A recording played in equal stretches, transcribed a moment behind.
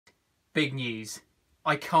Big news.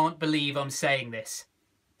 I can't believe I'm saying this,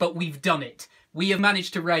 but we've done it. We have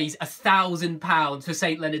managed to raise £1,000 for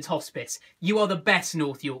St Leonard's Hospice. You are the best,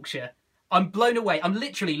 North Yorkshire. I'm blown away. I'm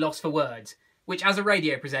literally lost for words, which as a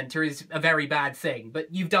radio presenter is a very bad thing,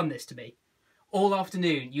 but you've done this to me. All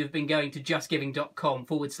afternoon, you have been going to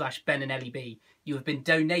justgiving.com/Ben and Ellie B. You have been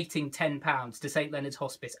donating £10 to St Leonard's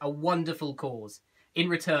Hospice, a wonderful cause. In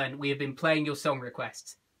return, we have been playing your song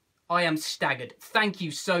requests. I am staggered. Thank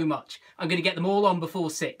you so much. I'm going to get them all on before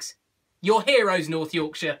 6. You're heroes, North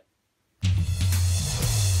Yorkshire.